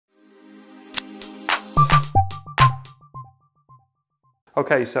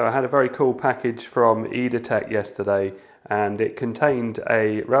Okay, so I had a very cool package from EDAtec yesterday, and it contained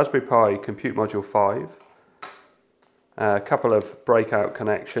a Raspberry Pi Compute Module 5, a couple of breakout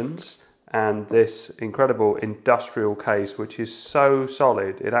connections, and this incredible industrial case which is so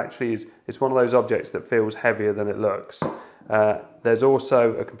solid. It actually is, it's one of those objects that feels heavier than it looks. There's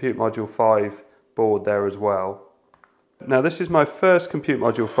also a Compute Module 5 board there as well. Now this is my first Compute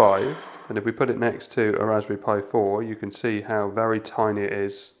Module 5, and if we put it next to a Raspberry Pi 4 you can see how very tiny it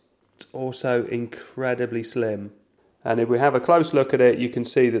is. It's also incredibly slim. And if we have a close look at it, you can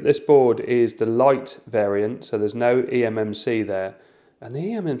see that this board is the light variant, so there's no eMMC there. And the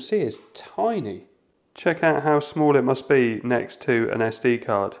eMMC is tiny. Check out how small it must be next to an SD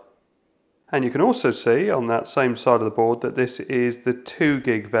card. And you can also see on that same side of the board that this is the 2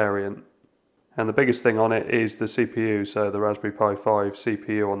 gig variant. And the biggest thing on it is the CPU, so the Raspberry Pi 5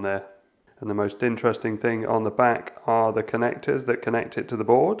 CPU on there. And the most interesting thing on the back are the connectors that connect it to the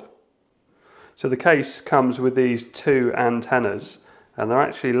board. So the case comes with these 2 antennas, and they're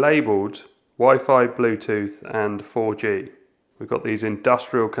actually labelled Wi-Fi, Bluetooth and 4G. We've got these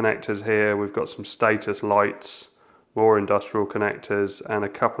industrial connectors here, we've got some status lights, more industrial connectors and a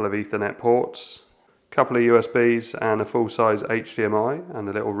couple of Ethernet ports, a couple of USBs and a full-size HDMI and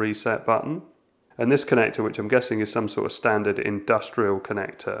a little reset button. And this connector, which I'm guessing is some sort of standard industrial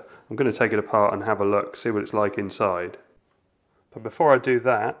connector, I'm going to take it apart and have a look, see what it's like inside. But before I do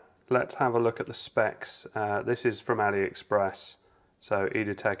that, let's have a look at the specs. This is from Aliexpress, so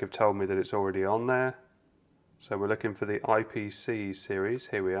EDAtec have told me that it's already on there. So we're looking for the IPC series,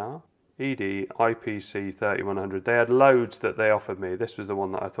 here we are. ED-IPC3120. They had loads that they offered me. This was the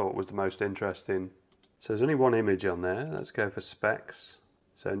one that I thought was the most interesting. So there's only one image on there. Let's go for specs.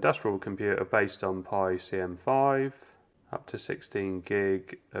 So industrial computer based on Pi CM5, up to 16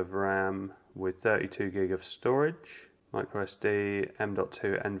 gig of RAM with 32 gig of storage, microSD,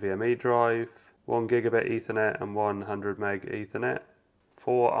 M.2 NVMe drive, 1 gigabit Ethernet and 100 meg Ethernet,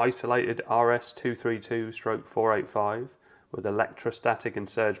 4 isolated RS232/485 with electrostatic and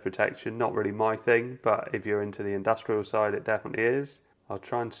surge protection. Not really my thing, but if you're into the industrial side it definitely is. I'll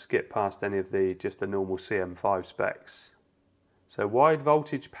try and skip past any of just the normal CM5 specs. So wide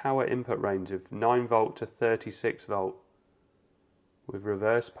voltage power input range of 9 volt to 36 volt with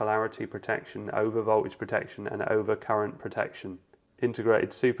reverse polarity protection, over voltage protection and over current protection. Integrated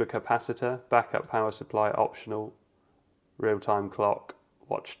supercapacitor, backup power supply optional, real-time clock,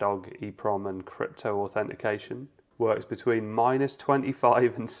 watchdog, EEPROM and crypto authentication. Works between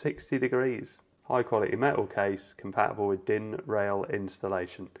 -25 and 60 degrees. High quality metal case compatible with DIN rail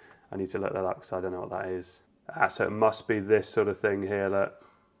installation. I need to look that up because I don't know what that is. So it must be this sort of thing here, that,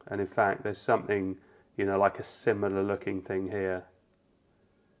 and in fact there's something, you know, like a similar looking thing here.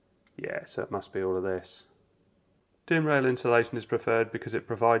 Yeah, so it must be all of this. DIN rail installation is preferred because it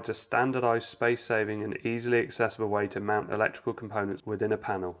provides a standardized space-saving and easily accessible way to mount electrical components within a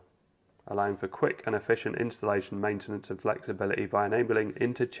panel, allowing for quick and efficient installation, maintenance and flexibility by enabling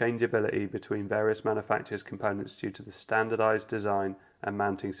interchangeability between various manufacturers' components due to the standardized design and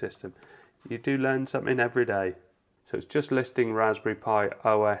mounting system. You do learn something every day. So it's just listing Raspberry Pi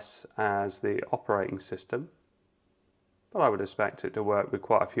OS as the operating system, but I would expect it to work with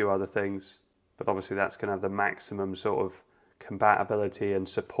quite a few other things. But obviously that's going to have the maximum sort of compatibility and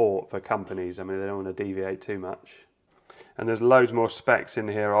support for companies. I mean, they don't want to deviate too much. And there's loads more specs in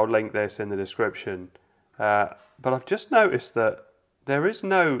here. I'll link this in the description. But I've just noticed that there is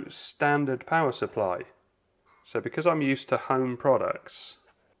no standard power supply. So because I'm used to home products,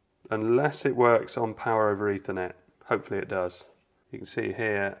 unless it works on power over Ethernet, hopefully it does. You can see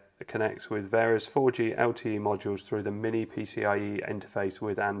here it connects with various 4G LTE modules through the mini PCIe interface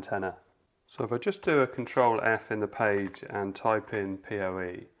with antenna. So if I just do a Control F in the page and type in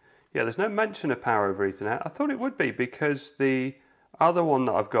PoE, yeah, there's no mention of power over Ethernet. I thought it would be because the other one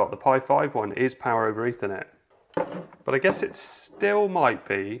that I've got, the Pi 5 one, is power over Ethernet. But I guess it still might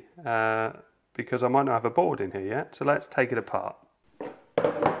be because I might not have a board in here yet. So let's take it apart.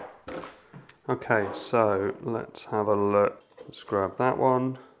 Okay, so let's have a look. Let's grab that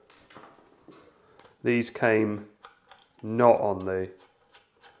one. These came not on the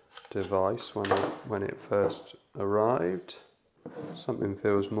device when it first arrived. Something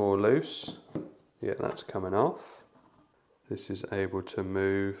feels more loose. Yeah, that's coming off. This is able to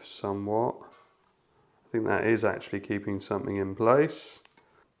move somewhat. I think that is actually keeping something in place.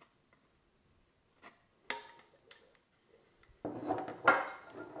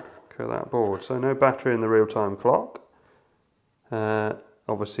 Look at that board. So no battery in the real-time clock.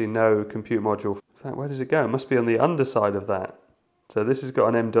 Obviously no compute module. In fact, where does it go? It must be on the underside of that. So this has got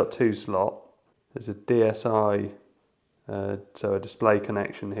an M.2 slot. There's a DSI So a display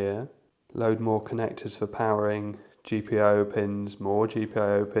connection here. Load more connectors for powering, GPIO pins, more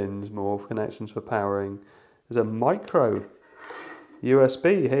GPIO pins, more connections for powering. There's a micro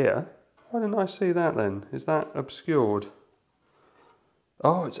USB here. Why didn't I see that then? Is that obscured?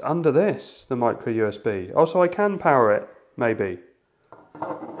 Oh, it's under this, the micro USB. Oh, so I can power it, maybe.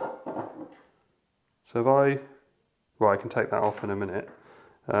 So if well, I can take that off in a minute.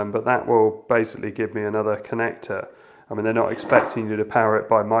 But that will basically give me another connector. I mean, they're not expecting you to power it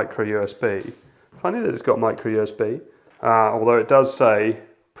by micro USB. Funny that it's got micro USB, although it does say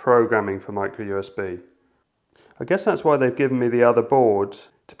programming for micro USB. I guess that's why they've given me the other board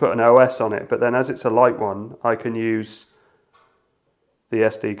to put an OS on it, but then as it's a light one, I can use the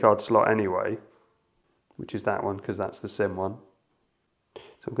SD card slot anyway, which is that one because that's the SIM one.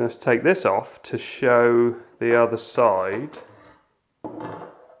 So I'm going to take this off to show the other side.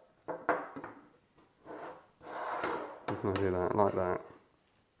 I'm going to do that like that.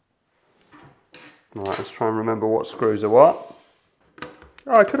 Right, let's try and remember what screws are what.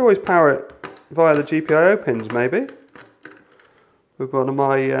 Oh, I could always power it via the GPIO pins maybe, with one of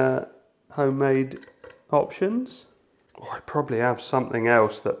my homemade options. Oh, I probably have something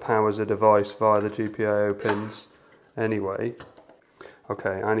else that powers a device via the GPIO pins anyway.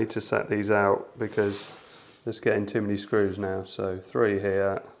 Okay, I need to set these out because there's getting too many screws now. So 3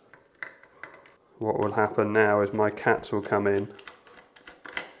 here. What will happen now is my cats will come in.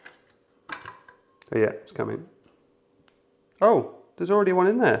 Oh yeah, it's coming. Oh, there's already one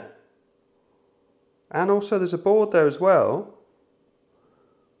in there. And also there's a board there as well.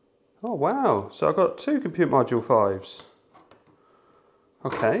 Oh wow, so I've got 2 compute module 5s.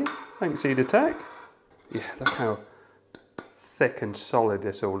 Okay, thanks EDAtec. Yeah, look how thick and solid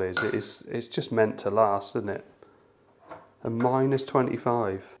this all is. It's just meant to last, isn't it? A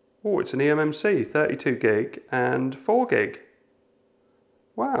 -25. Oh, it's an eMMC, 32 gig and 4 gig.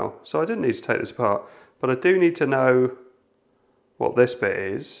 Wow, so I didn't need to take this apart, but I do need to know what this bit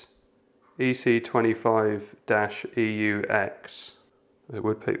is. EC25-EUX. It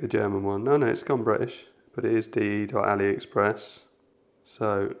would pick the German one. No, it's gone British, but it is de.aliexpress.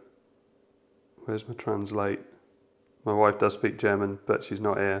 So, where's my translate? My wife does speak German, but she's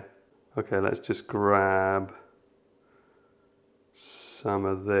not here. Okay, let's just grab some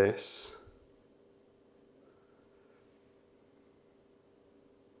of this.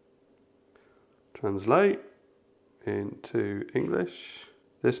 Translate into English.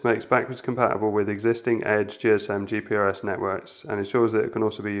 This makes backwards compatible with existing Edge, GSM, GPRS networks and ensures that it can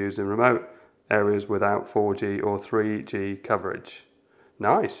also be used in remote areas without 4G or 3G coverage.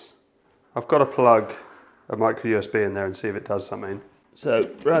 Nice. I've got to plug a micro USB in there and see if it does something. So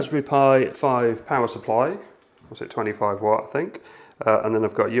Raspberry Pi 5 power supply, what's it, 25 watt I think, and then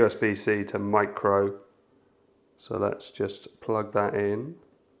I've got USB-C to micro. So let's just plug that in.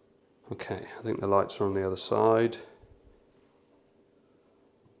 Okay, I think the lights are on the other side.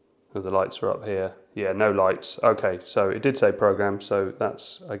 Oh, the lights are up here. Yeah, no lights. Okay, so it did say program, so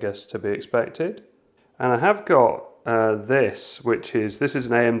that's, I guess, to be expected. And I have got this is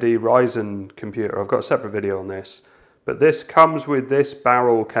an AMD Ryzen computer. I've got a separate video on this, but this comes with this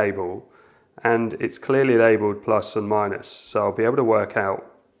barrel cable, and it's clearly labeled plus and minus, so I'll be able to work out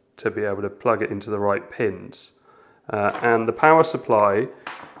to be able to plug it into the right pins. And the power supply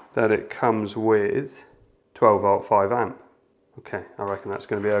that it comes with, 12 volt 5 amp. Okay, I reckon that's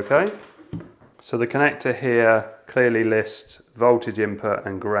going to be okay. So the connector here clearly lists voltage input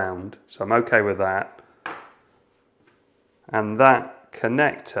and ground, so I'm okay with that. And that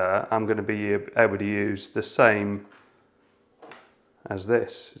connector, I'm going to be able to use the same as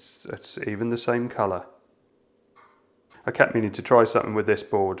this. It's even the same colour. I kept meaning to try something with this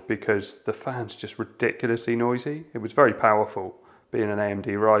board because the fan's just ridiculously noisy. It was very powerful, being an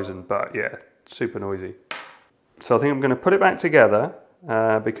AMD Ryzen, but yeah, super noisy. So I think I'm going to put it back together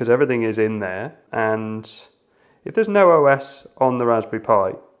because everything is in there, and if there's no OS on the Raspberry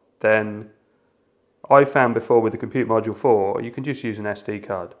Pi, then I found before with the Compute Module 4 you can just use an SD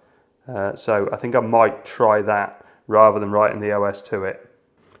card. So I think I might try that rather than writing the OS to it.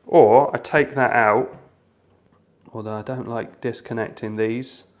 Or I take that out, although I don't like disconnecting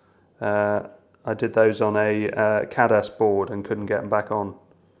these. I did those on a CADAS board and couldn't get them back on.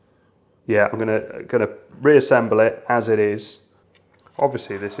 Yeah, I'm gonna reassemble it as it is.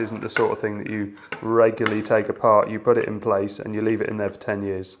 Obviously this isn't the sort of thing that you regularly take apart. You put it in place and you leave it in there for 10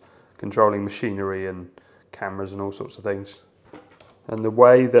 years, controlling machinery and cameras and all sorts of things. And the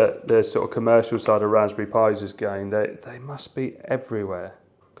way that the sort of commercial side of Raspberry Pis is going, they must be everywhere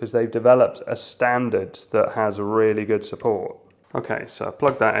because they've developed a standard that has really good support. Okay, so I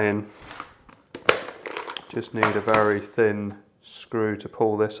plug that in. Just need a very thin screw to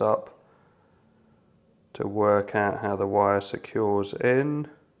pull this up to work out how the wire secures in.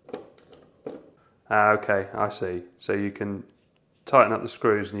 Okay, I see. So you can tighten up the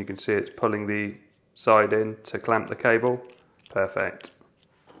screws and you can see it's pulling the side in to clamp the cable. Perfect.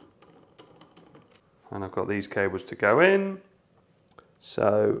 And I've got these cables to go in.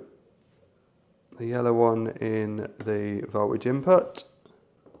 So the yellow one in the voltage input,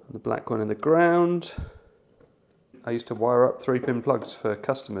 the black one in the ground. I used to wire up 3-pin plugs for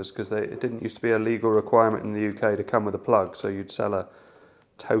customers because it didn't used to be a legal requirement in the UK to come with a plug. So you'd sell a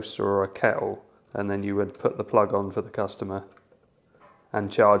toaster or a kettle and then you would put the plug on for the customer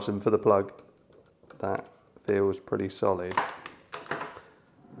and charge them for the plug. That feels pretty solid.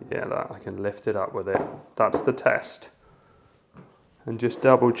 Yeah, I can lift it up with it. That's the test. And just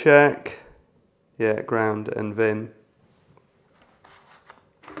double check. Yeah, ground and VIN.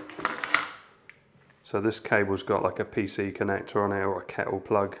 So this cable's got like a PC connector on it or a kettle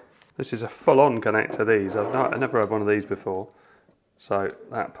plug. This is a full-on connector, these. I've never had one of these before. So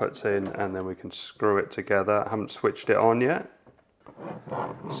that puts in and then we can screw it together. I haven't switched it on yet.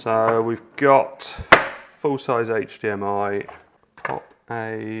 So we've got full-size HDMI, pop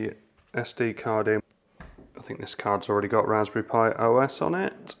a SD card in. I think this card's already got Raspberry Pi OS on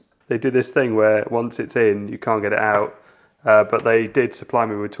it. They did this thing where once it's in, you can't get it out. But they did supply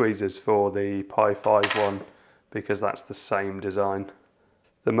me with tweezers for the Pi 5 one because that's the same design.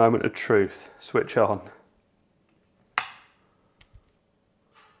 The moment of truth, switch on.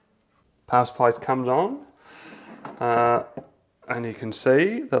 Power supply comes on. And you can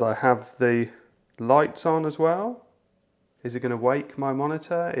see that I have the lights on as well. Is it going to wake my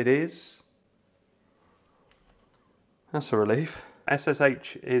monitor? It is. That's a relief.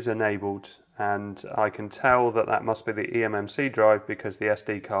 SSH is enabled and I can tell that that must be the eMMC drive because the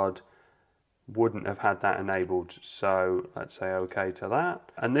SD card wouldn't have had that enabled. So let's say OK to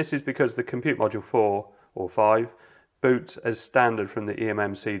that. And this is because the Compute Module 4 or 5 boots as standard from the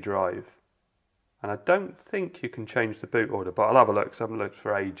eMMC drive. And I don't think you can change the boot order, but I'll have a look because I haven't looked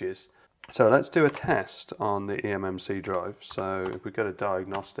for ages. So let's do a test on the eMMC drive. So if we go to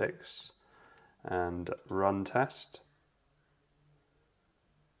Diagnostics and Run Test,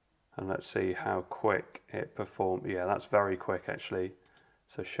 and let's see how quick it performs. Yeah, that's very quick actually.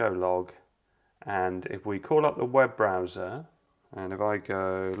 So show log, and if we call up the web browser, and if I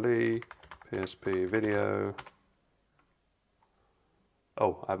go Lee PSP video,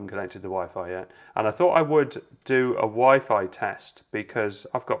 oh, I haven't connected the Wi-Fi yet. And I thought I would do a Wi-Fi test because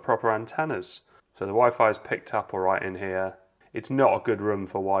I've got proper antennas. So the Wi-Fi is picked up all right in here. It's not a good room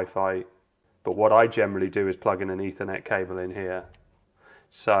for Wi-Fi, but what I generally do is plug in an Ethernet cable in here.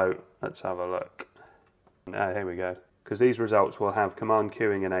 So let's have a look. Here we go. Because these results will have command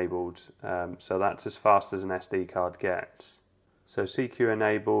queuing enabled. So that's as fast as an SD card gets. So CQ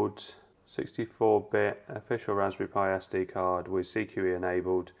enabled. 64-bit official Raspberry Pi SD card with CQE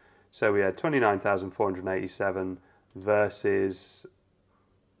enabled. So we had 29,487 versus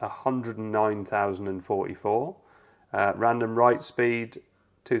 109,044. Random write speed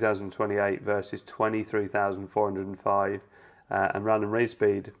 2,028 versus 23,405. And random read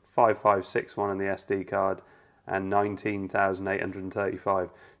speed 5561 on the SD card and 19,835.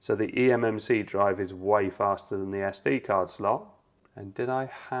 So the eMMC drive is way faster than the SD card slot. And did I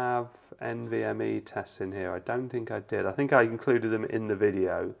have NVMe tests in here? I don't think I did. I think I included them in the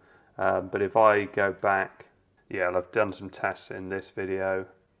video. But if I go back, yeah, I've done some tests in this video.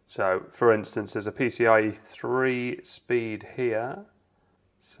 So for instance, there's a PCIe 3 speed here.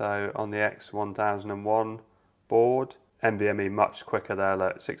 So on the X1001 board, NVMe much quicker there,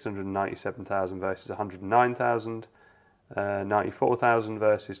 like 697,000 versus 109,000, 94,000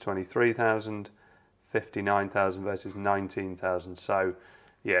 versus 23,000. 59,000 versus 19,000. So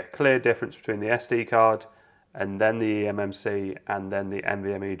yeah, clear difference between the SD card and then the eMMC and then the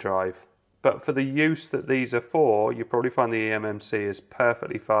NVMe drive. But for the use that these are for, you probably find the eMMC is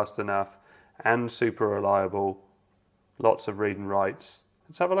perfectly fast enough and super reliable. Lots of read and writes.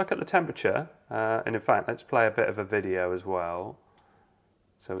 Let's have a look at the temperature. And in fact, let's play a bit of a video as well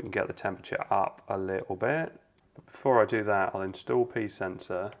so we can get the temperature up a little bit. But before I do that, I'll install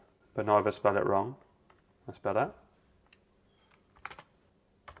pSensor, but now I've spelled it wrong. That's better.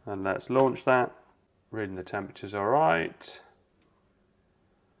 And let's launch that. Reading the temperature's all right.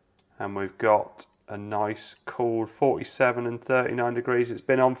 And we've got a nice cool 47 and 39 degrees. It's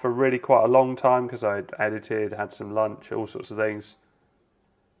been on for really quite a long time because I edited, had some lunch, all sorts of things.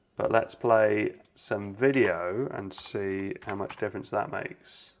 But let's play some video and see how much difference that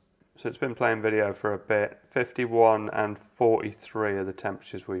makes. So it's been playing video for a bit. 51 and 43 are the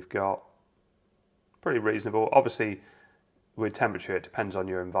temperatures we've got. pretty reasonable. Obviously, with temperature, it depends on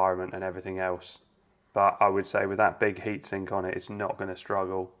your environment and everything else. But I would say with that big heatsink on it, it's not going to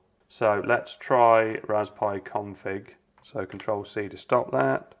struggle. So let's try Raspberry config. So Control-C to stop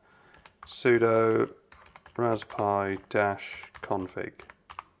that. Sudo raspberry-config.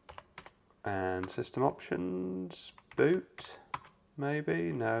 And system options, boot,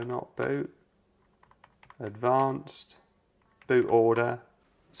 maybe? No, not boot. Advanced, boot order.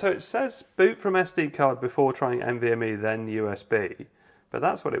 So it says boot from SD card before trying NVMe, then USB. But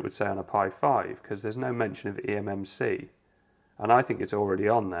that's what it would say on a Pi 5, because there's no mention of eMMC. And I think it's already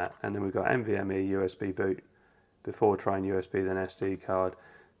on that. And then we've got NVMe, USB boot before trying USB, then SD card.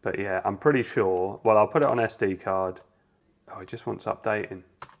 But yeah, I'm pretty sure, well, I'll put it on SD card. Oh, it just wants updating.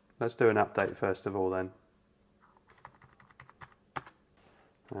 Let's do an update first of all then.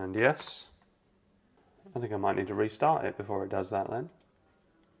 And yes, I think I might need to restart it before it does that then.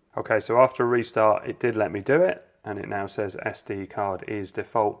 Okay, so after a restart, it did let me do it, and it now says SD card is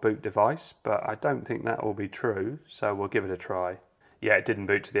default boot device, but I don't think that will be true, so we'll give it a try. Yeah, it didn't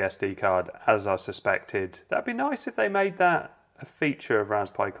boot to the SD card, as I suspected. That'd be nice if they made that a feature of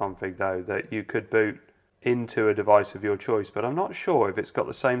Raspberry config though, that you could boot into a device of your choice, but I'm not sure if it's got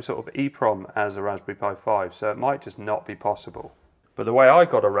the same sort of EEPROM as a Raspberry Pi 5, so it might just not be possible. But the way I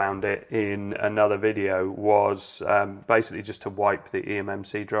got around it in another video was basically just to wipe the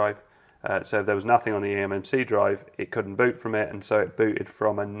eMMC drive. So if there was nothing on the eMMC drive, it couldn't boot from it, and so it booted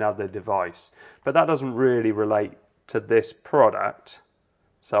from another device. But that doesn't really relate to this product,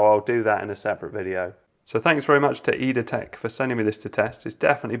 so I'll do that in a separate video. So thanks very much to EDAtec for sending me this to test. It's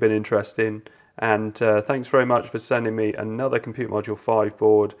definitely been interesting. And thanks very much for sending me another Compute Module 5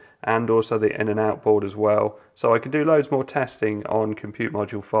 board and also the in and out board as well, so I can do loads more testing on Compute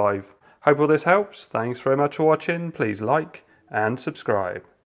Module 5. Hope all this helps. Thanks very much for watching. Please like and subscribe.